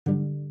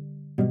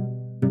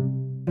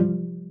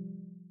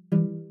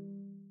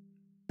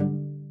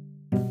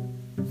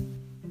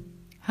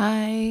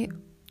Hi,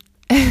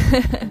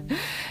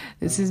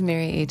 this is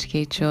Mary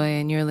H.K. Choi,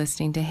 and you're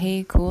listening to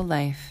Hey Cool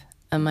Life,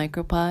 a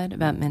micropod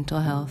about mental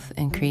health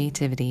and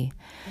creativity.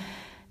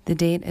 The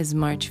date is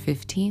March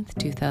 15th,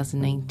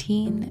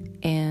 2019,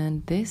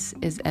 and this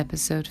is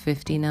episode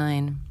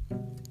 59.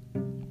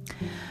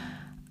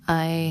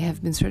 I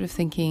have been sort of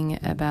thinking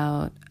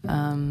about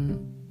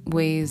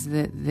ways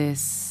that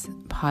this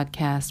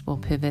podcast will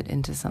pivot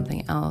into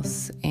something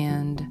else,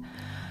 and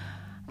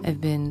I've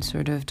been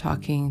sort of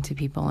talking to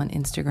people on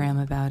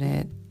Instagram about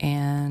it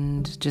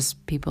and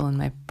just people in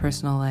my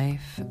personal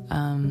life.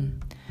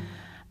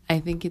 I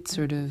think it's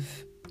sort of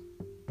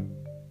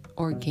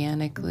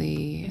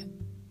organically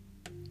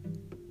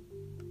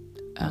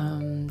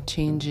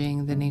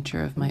changing the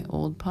nature of my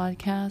old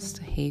podcast,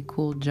 Hey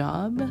Cool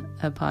Job,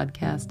 a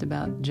podcast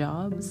about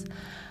jobs.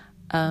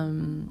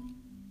 I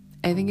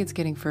think it's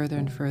getting further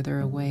and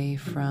further away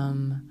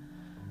from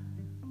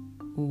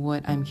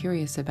what I'm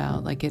curious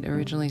about. Like, it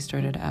originally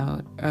started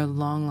out a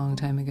long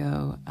time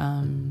ago.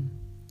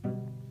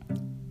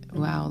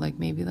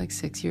 Maybe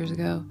 6 years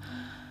ago,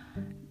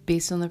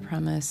 based on the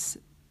premise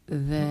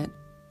that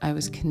I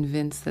was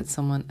convinced that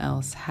someone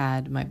else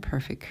had my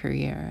perfect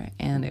career,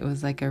 and it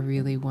was like a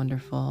really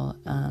wonderful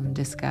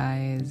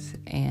disguise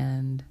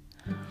and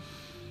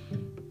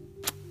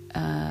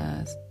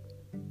a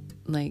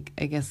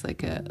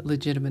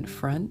legitimate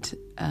front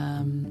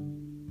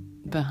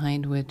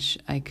behind which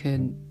I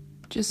could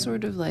just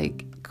sort of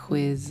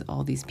quiz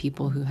all these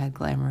people who had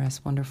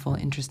glamorous, wonderful,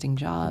 interesting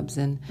jobs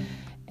and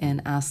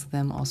ask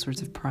them all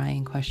sorts of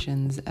prying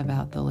questions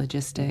about the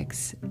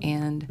logistics.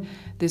 And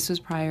this was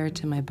prior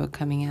to my book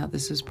coming out.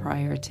 This was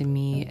prior to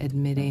me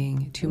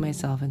admitting to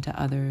myself and to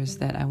others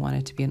that I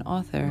wanted to be an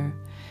author.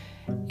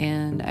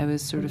 And I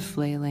was sort of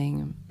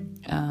flailing.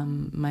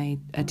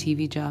 A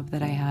TV job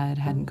that I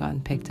hadn't gotten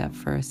picked up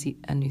for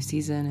a new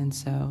season, and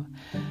so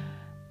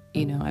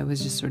I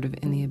was just sort of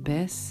in the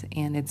abyss.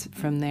 And it's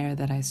from there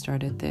that I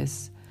started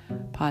this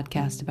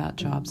podcast about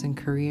jobs and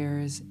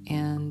careers.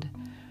 And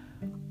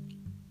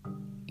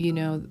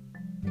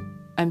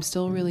I'm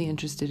still really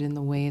interested in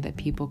the way that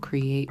people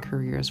create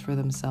careers for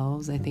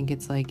themselves. I think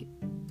it's I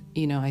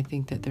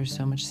think that there's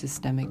so much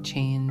systemic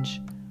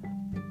change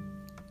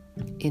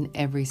in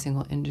every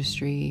single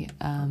industry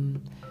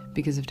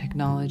because of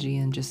technology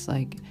and just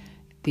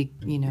the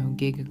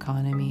gig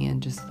economy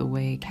and just the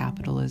way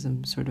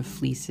capitalism sort of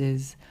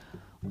fleeces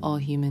all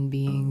human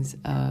beings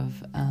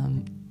of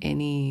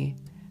any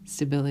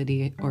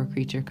stability or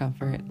creature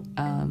comfort.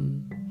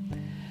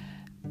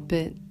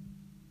 But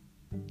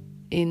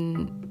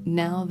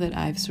now that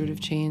I've sort of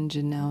changed,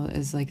 and now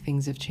as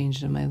things have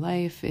changed in my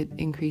life, it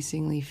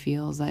increasingly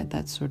feels like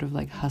that sort of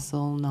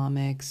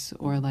hustle-nomics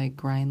or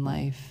grind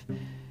life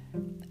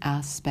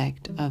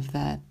aspect of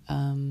that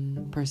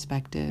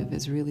perspective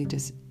is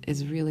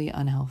really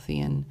unhealthy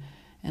and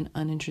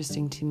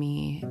uninteresting to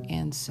me.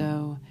 And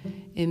so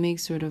it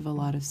makes sort of a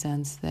lot of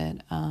sense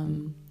that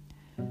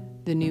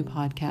the new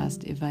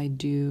podcast, if I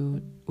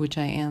do, which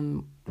I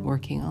am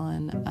working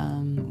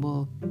on,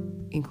 will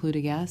include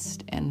a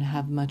guest and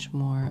have much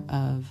more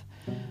of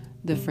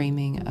the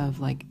framing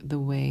of the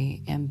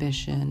way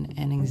ambition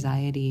and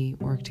anxiety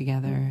work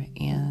together,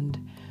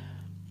 and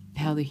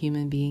how the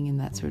human being in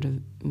that sort of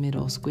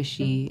middle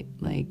squishy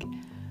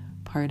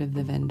part of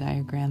the Venn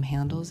diagram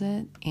handles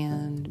it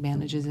and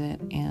manages it,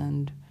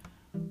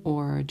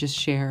 or just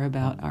share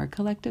about our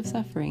collective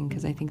suffering,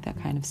 because I think that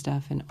kind of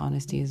stuff and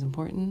honesty is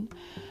important.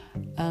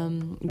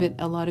 But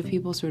a lot of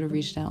people sort of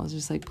reached out and was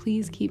just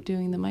please keep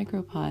doing the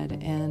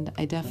micropod, and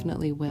I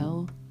definitely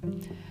will.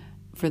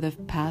 For the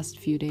past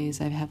few days,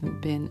 I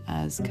haven't been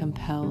as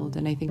compelled,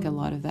 and I think a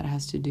lot of that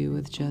has to do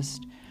with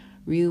just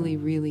really,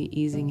 really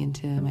easing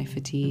into my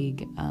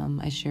fatigue.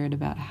 I shared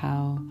about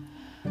how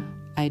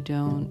I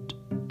don't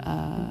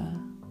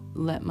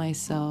let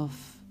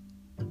myself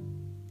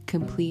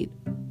complete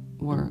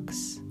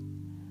works.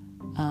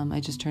 I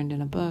just turned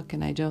in a book,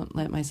 and I don't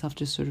let myself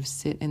just sort of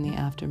sit in the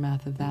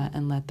aftermath of that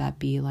and let that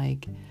be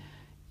 8,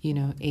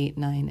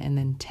 9, and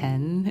then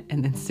 10,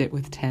 and then sit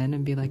with 10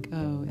 and be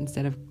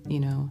instead of,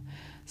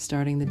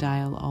 starting the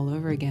dial all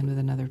over again with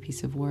another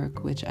piece of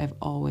work, which I've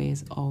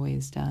always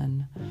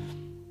done.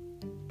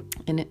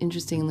 And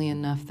interestingly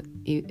enough,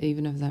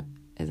 even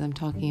as I'm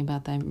talking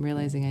about that, I'm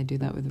realizing I do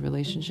that with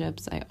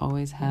relationships. I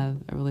always have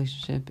a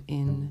relationship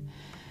in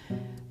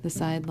the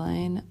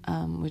sideline,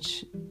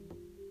 which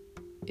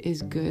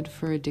is good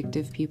for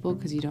addictive people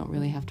because you don't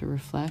really have to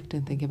reflect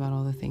and think about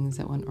all the things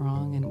that went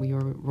wrong and we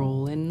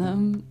roll in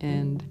them.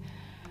 And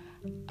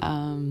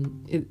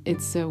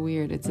it's so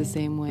weird. It's the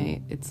same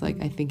way. It's I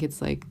think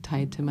it's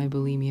tied to my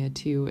bulimia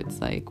too. It's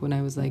when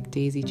I was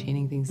daisy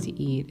chaining things to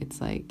eat,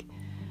 it's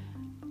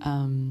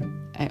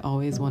I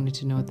always wanted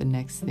to know what the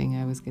next thing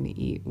I was going to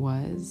eat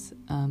was,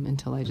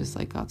 until I just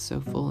got so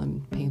full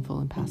and painful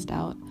and passed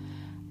out.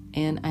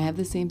 And I have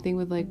the same thing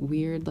with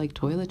weird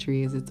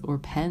toiletries or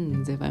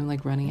pens. If I'm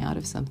running out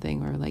of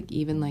something, or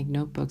even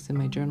notebooks in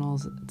my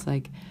journals, it's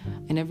I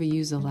never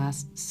use the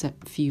last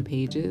few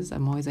pages.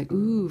 I'm always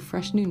ooh,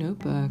 fresh new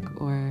notebook.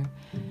 Or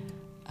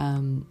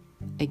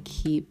I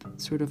keep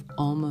sort of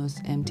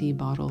almost empty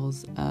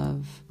bottles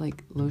of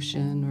like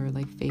lotion or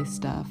like face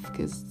stuff,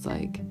 because it's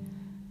like,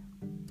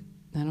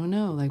 I don't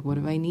know, like what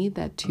if I need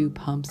that 2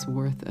 pumps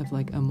worth of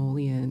like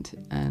emollient?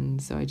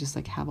 And so I just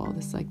like have all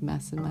this like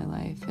mess in my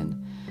life,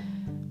 and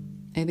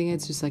I think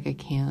it's just like I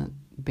can't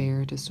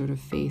bear to sort of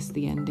face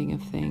the ending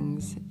of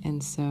things.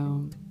 And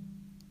so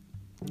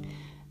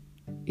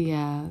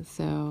yeah,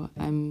 so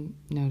I'm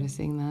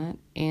noticing that.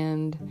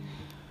 And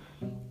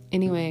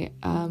anyway,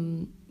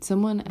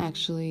 someone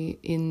actually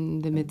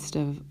in the midst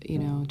of,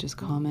 just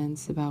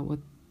comments about what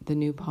the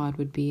new pod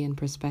would be and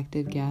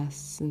prospective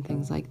guests and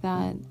things like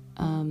that,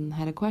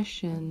 had a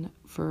question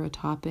for a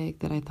topic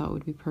that I thought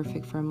would be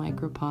perfect for a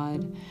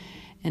micropod.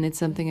 And it's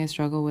something I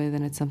struggle with,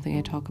 and it's something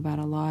I talk about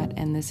a lot.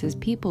 And this is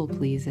people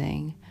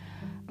pleasing.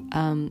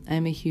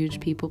 I'm a huge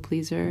people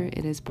pleaser.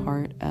 It is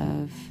part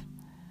of...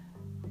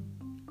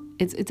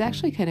 It's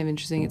actually kind of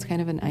interesting. It's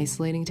kind of an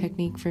isolating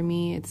technique for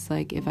me. It's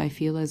like if I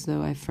feel as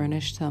though I've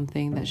furnished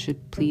something that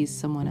should please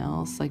someone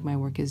else, like my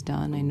work is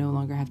done, I no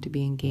longer have to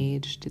be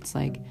engaged. It's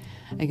like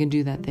I can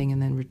do that thing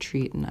and then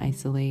retreat and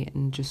isolate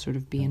and just sort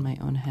of be in my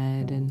own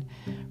head and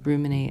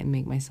ruminate and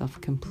make myself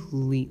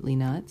completely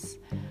nuts.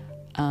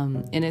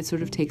 And it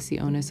sort of takes the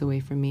onus away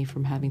from me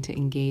from having to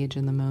engage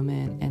in the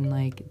moment and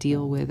like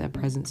deal with a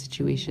present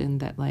situation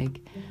that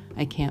like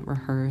I can't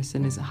rehearse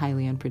and is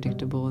highly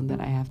unpredictable and that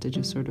I have to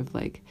just sort of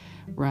like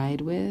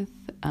ride with.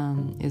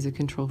 As a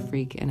control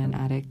freak and an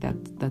addict,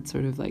 that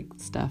sort of like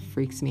stuff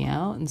freaks me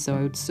out. And so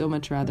I would so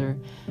much rather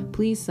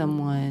please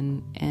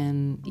someone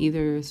and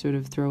either sort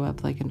of throw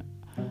up like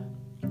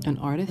an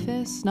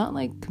artifice, not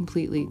like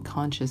completely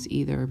conscious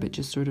either, but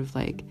just sort of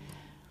like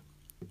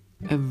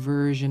a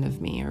version of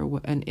me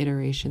or an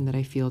iteration that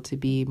I feel to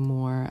be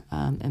more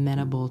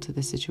amenable to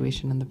the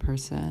situation and the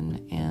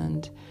person.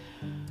 And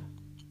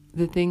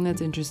the thing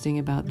that's interesting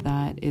about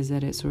that is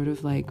that it sort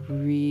of like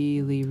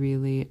really,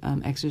 really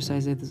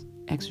exercises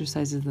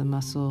the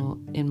muscle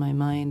in my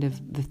mind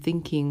of the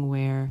thinking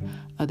where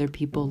other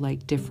people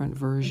like different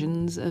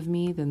versions of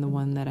me than the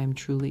one that I am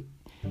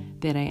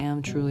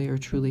truly or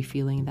truly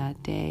feeling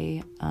that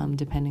day,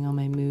 depending on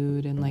my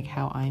mood and like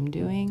how I'm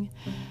doing.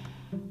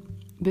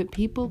 But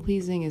people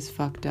pleasing is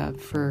fucked up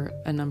for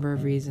a number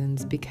of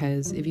reasons,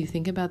 because if you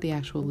think about the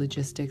actual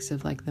logistics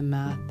of like the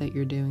math that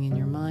you're doing in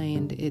your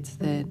mind, it's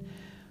that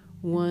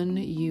one,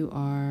 you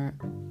are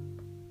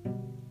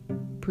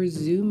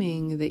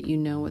presuming that you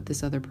know what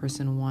this other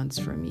person wants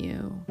from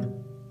you.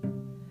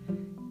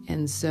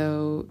 And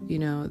so,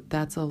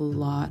 that's a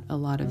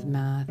lot of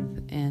math.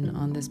 And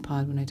on this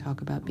pod, when I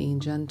talk about being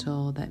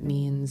gentle, that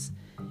means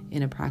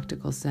in a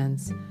practical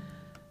sense,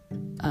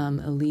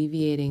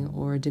 alleviating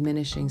or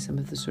diminishing some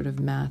of the sort of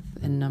math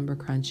and number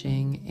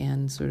crunching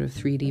and sort of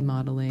 3D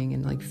modeling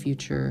and like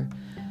future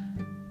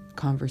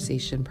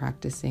conversation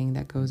practicing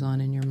that goes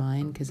on in your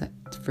mind, because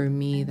for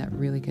me that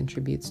really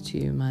contributes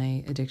to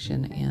my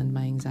addiction and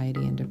my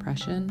anxiety and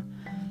depression.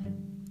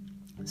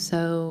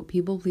 So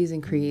people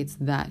pleasing creates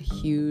that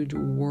huge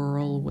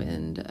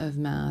whirlwind of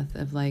math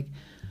of like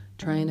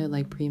trying to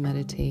like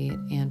premeditate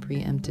and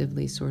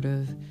preemptively sort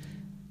of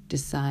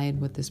decide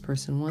what this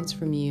person wants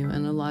from you.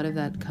 And a lot of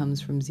that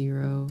comes from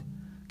zero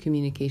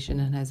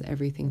communication and has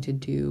everything to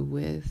do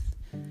with,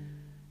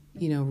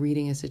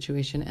 reading a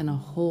situation and a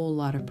whole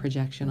lot of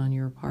projection on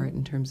your part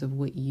in terms of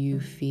what you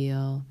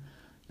feel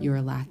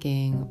you're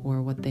lacking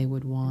or what they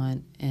would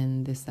want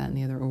and this, that, and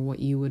the other, or what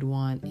you would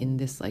want in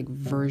this like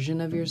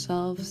version of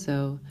yourself.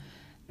 So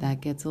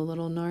that gets a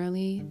little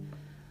gnarly.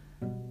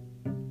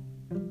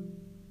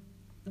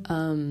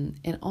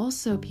 And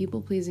also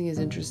people pleasing is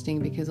interesting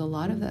because a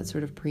lot of that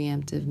sort of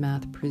preemptive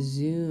math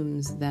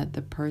presumes that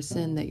the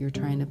person that you're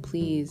trying to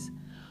please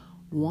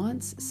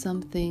wants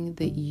something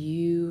that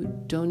you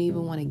don't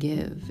even want to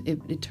give.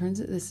 It turns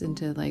this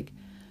into like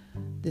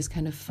this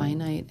kind of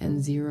finite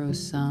and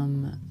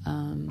zero-sum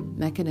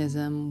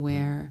mechanism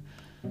where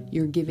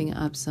you're giving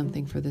up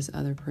something for this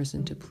other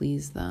person to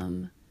please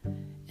them.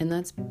 And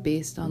that's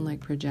based on like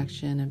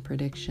projection and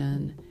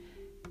prediction.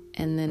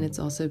 And then it's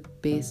also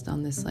based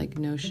on this like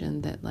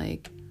notion that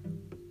like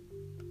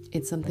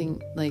it's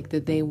something like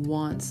that they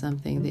want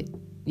something that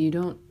you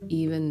don't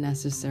even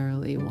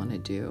necessarily want to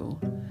do.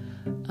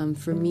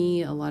 For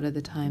me, a lot of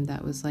the time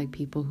that was like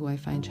people who I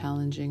find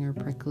challenging or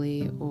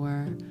prickly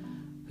or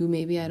who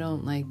maybe I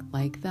don't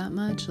like that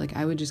much. Like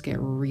I would just get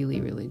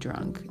really, really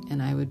drunk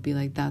and I would be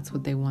like, that's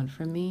what they want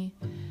from me.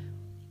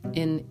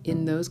 And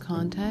in those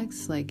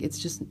contexts, like it's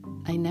just,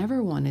 I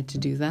never wanted to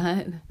do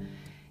that.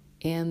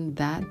 And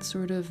that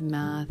sort of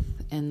math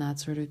and that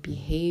sort of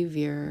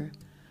behavior,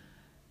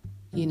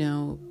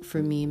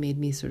 for me made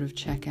me sort of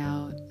check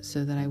out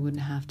so that I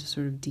wouldn't have to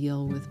sort of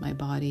deal with my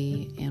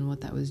body and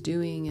what that was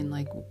doing and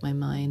like my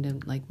mind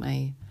and like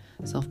my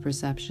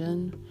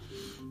self-perception.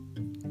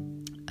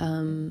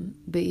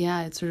 But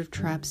yeah, it sort of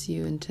traps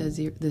you into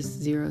this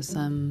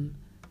zero-sum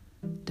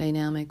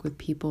dynamic with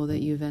people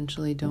that you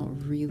eventually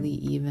don't really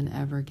even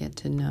ever get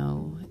to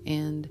know.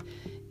 And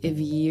if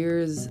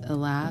years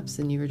elapse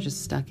and you're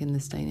just stuck in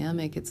this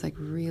dynamic, it's like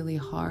really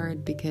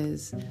hard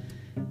because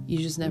you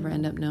just never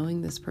end up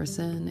knowing this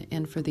person.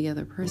 And for the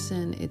other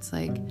person, it's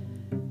like,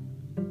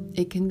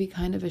 it can be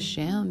kind of a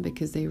sham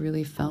because they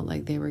really felt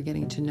like they were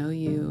getting to know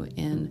you,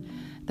 and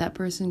that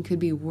person could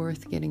be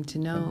worth getting to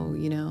know,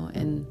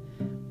 and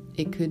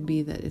it could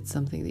be that it's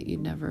something that you'd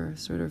never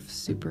sort of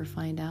super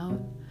find out.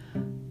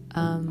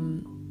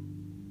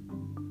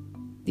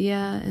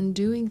 And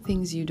doing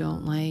things you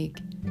don't like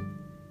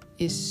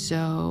is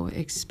so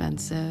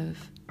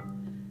expensive.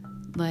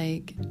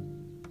 Like,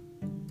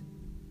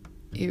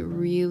 it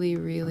really,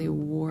 really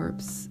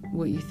warps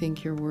what you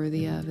think you're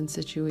worthy of in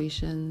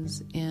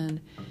situations,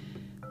 and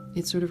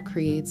it sort of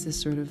creates this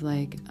sort of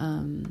like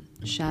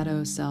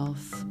shadow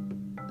self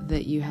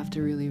that you have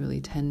to really,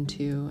 really tend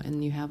to,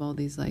 and you have all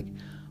these like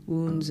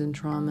wounds and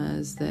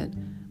traumas that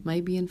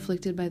might be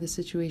inflicted by the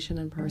situation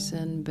and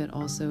person, but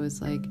also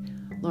is like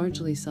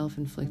largely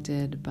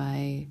self-inflicted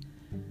by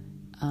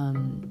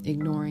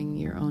ignoring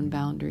your own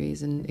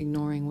boundaries and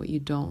ignoring what you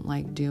don't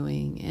like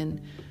doing.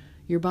 And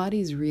your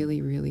body's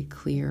really, really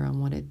clear on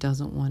what it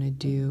doesn't want to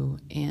do,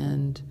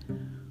 and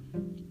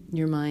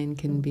your mind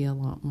can be a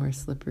lot more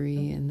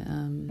slippery.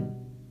 And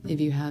if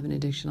you have an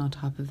addiction on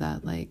top of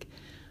that, like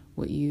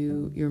what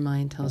your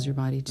mind tells your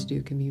body to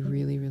do can be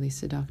really, really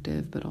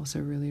seductive, but also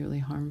really, really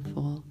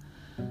harmful.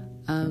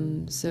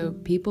 So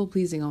people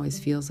pleasing always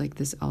feels like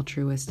this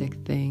altruistic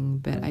thing,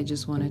 but I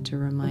just wanted to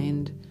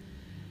remind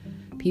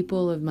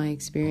people of my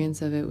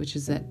experience of it, which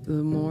is that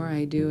the more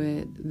I do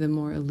it, the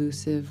more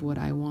elusive what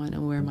I want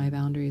and where my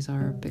boundaries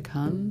are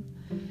become.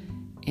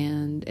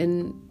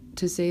 And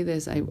to say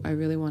this, I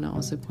really want to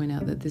also point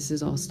out that this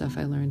is all stuff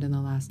I learned in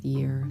the last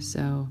year.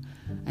 So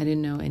I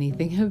didn't know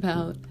anything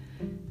about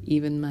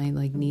even my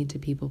like need to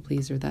people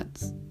please, or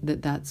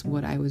that's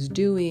what I was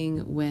doing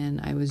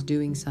when I was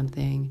doing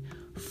something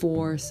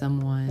for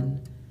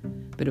someone,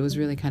 but it was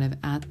really kind of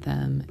at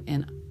them,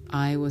 and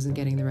I wasn't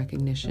getting the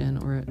recognition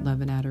or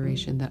love and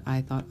adoration that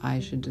I thought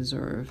I should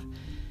deserve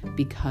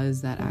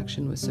because that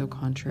action was so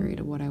contrary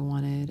to what I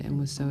wanted and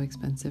was so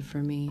expensive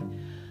for me.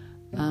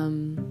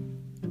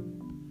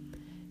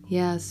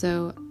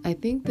 So I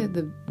think that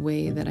the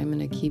way that I'm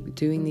going to keep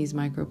doing these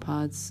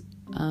micropods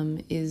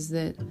is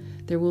that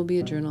there will be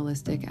a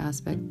journalistic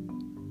aspect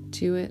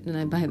to it.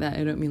 And by that,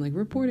 I don't mean like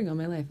reporting on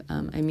my life.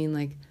 I mean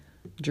like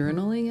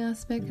journaling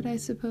aspect, I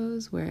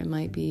suppose, where it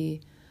might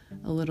be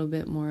a little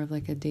bit more of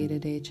like a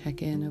day-to-day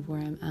check-in of where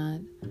I'm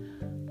at.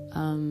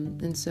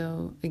 And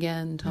so,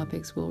 again,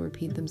 topics will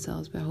repeat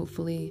themselves, but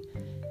hopefully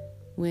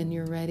when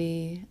you're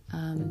ready,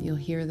 you'll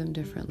hear them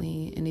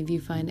differently. And if you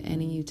find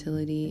any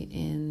utility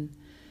in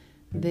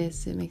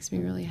this, it makes me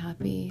really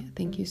happy.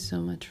 Thank you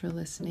so much for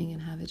listening,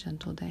 and have a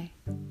gentle day.